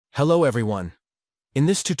Hello everyone. In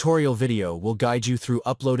this tutorial video, we'll guide you through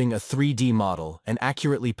uploading a 3D model and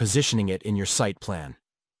accurately positioning it in your site plan.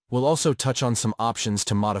 We'll also touch on some options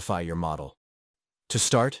to modify your model. To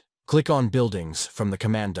start, click on Buildings from the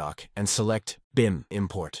command dock and select BIM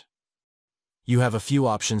Import. You have a few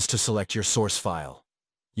options to select your source file.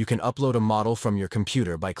 You can upload a model from your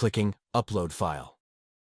computer by clicking Upload File.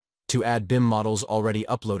 To add BIM models already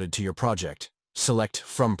uploaded to your project, select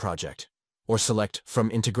From Project, or select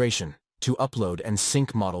From Integration to upload and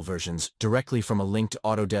sync model versions directly from a linked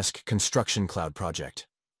Autodesk Construction Cloud project.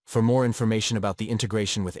 For more information about the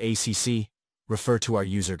integration with ACC, refer to our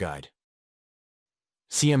user guide.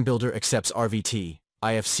 cmBuilder accepts RVT,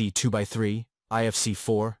 IFC 2x3, IFC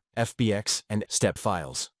 4, FBX, and STEP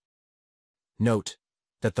files. Note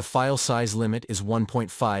that the file size limit is 1.5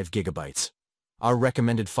 GB. Our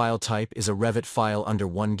recommended file type is a Revit file under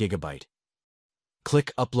 1 GB.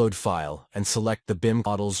 Click Upload File and select the BIM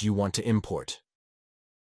models you want to import.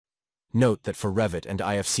 Note that for Revit and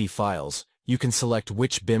IFC files, you can select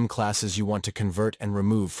which BIM classes you want to convert and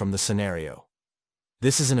remove from the scenario.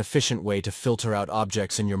 This is an efficient way to filter out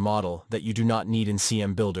objects in your model that you do not need in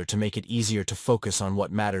cmBuilder to make it easier to focus on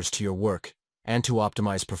what matters to your work and to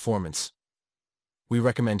optimize performance. We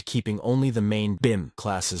recommend keeping only the main BIM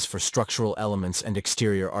classes for structural elements and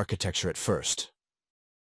exterior architecture at first.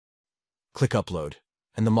 Click Upload,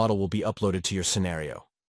 and the model will be uploaded to your scenario.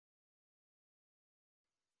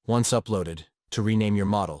 Once uploaded, to rename your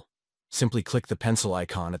model, simply click the pencil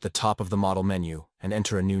icon at the top of the model menu and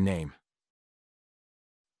enter a new name.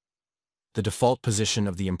 The default position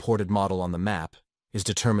of the imported model on the map is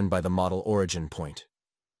determined by the model origin point.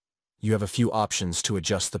 You have a few options to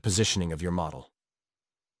adjust the positioning of your model.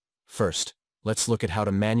 First, let's look at how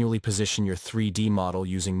to manually position your 3D model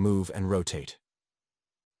using Move and Rotate.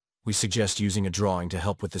 We suggest using a drawing to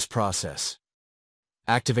help with this process.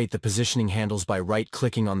 Activate the positioning handles by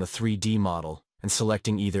right-clicking on the 3D model and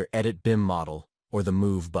selecting either Edit BIM Model or the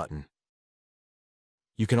Move button.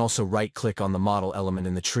 You can also right-click on the model element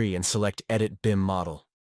in the tree and select Edit BIM Model.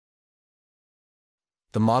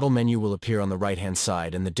 The model menu will appear on the right-hand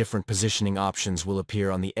side and the different positioning options will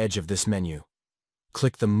appear on the edge of this menu.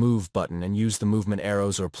 Click the Move button and use the movement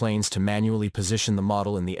arrows or planes to manually position the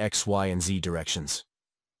model in the X, Y, and Z directions.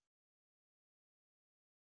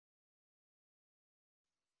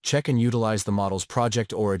 Check and utilize the model's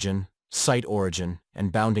project origin, site origin,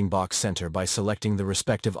 and bounding box center by selecting the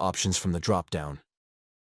respective options from the drop-down.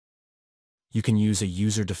 You can use a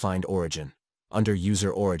user-defined origin. Under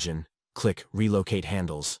User Origin, click Relocate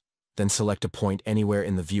Handles, then select a point anywhere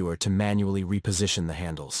in the viewer to manually reposition the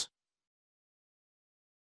handles.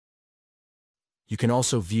 You can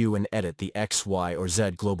also view and edit the X, Y, or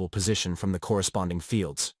Z global position from the corresponding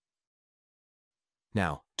fields.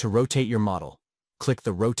 Now, to rotate your model, click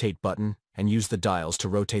the Rotate button and use the dials to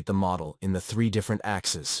rotate the model in the 3 different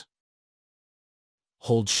axes.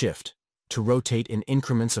 Hold Shift to rotate in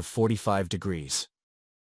increments of 45 degrees.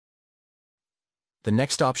 The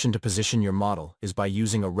next option to position your model is by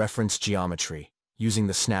using a reference geometry, using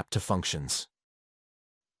the Snap to functions.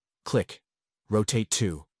 Click Rotate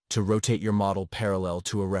to rotate your model parallel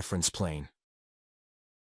to a reference plane.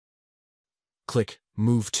 Click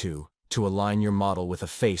Move to align your model with a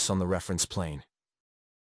face on the reference plane.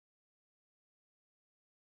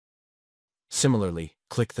 Similarly,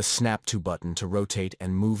 click the Snap to button to rotate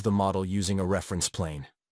and move the model using a reference plane.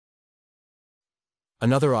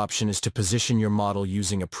 Another option is to position your model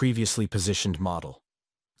using a previously positioned model.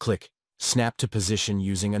 Click Snap to position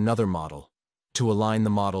using another model to align the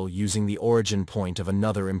model using the origin point of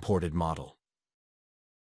another imported model.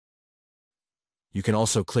 You can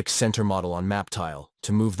also click Center Model on Map Tile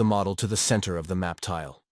to move the model to the center of the map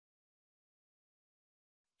tile.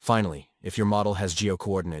 Finally, if your model has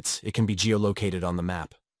geocoordinates, it can be geolocated on the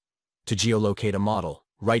map. To geolocate a model,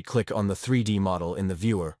 right-click on the 3D model in the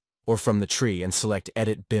viewer, or from the tree and select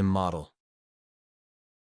Edit BIM Model.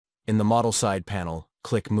 In the Model Side panel,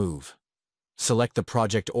 click Move. Select the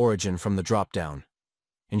project origin from the drop-down.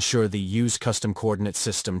 Ensure the Use Custom Coordinate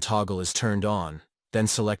System toggle is turned on, then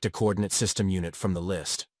select a coordinate system unit from the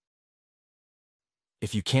list.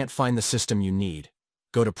 If you can't find the system you need,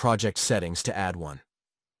 go to Project Settings to add one.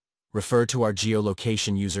 Refer to our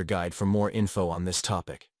geolocation user guide for more info on this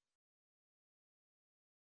topic.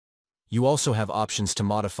 You also have options to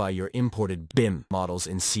modify your imported BIM models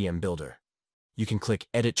in cmBuilder. You can click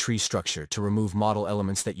Edit Tree Structure to remove model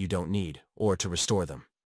elements that you don't need, or to restore them.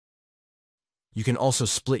 You can also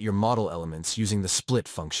split your model elements using the Split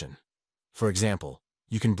function. For example,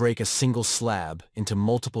 you can break a single slab into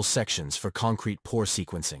multiple sections for concrete pour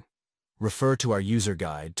sequencing. Refer to our user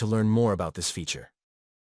guide to learn more about this feature.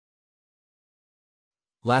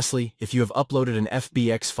 Lastly, if you have uploaded an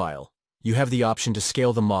FBX file, you have the option to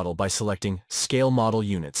scale the model by selecting Scale Model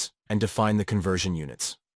Units and define the conversion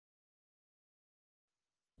units.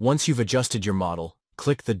 Once you've adjusted your model,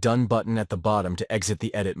 click the Done button at the bottom to exit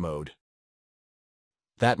the edit mode.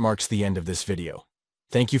 That marks the end of this video.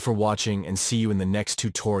 Thank you for watching and see you in the next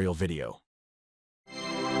tutorial video.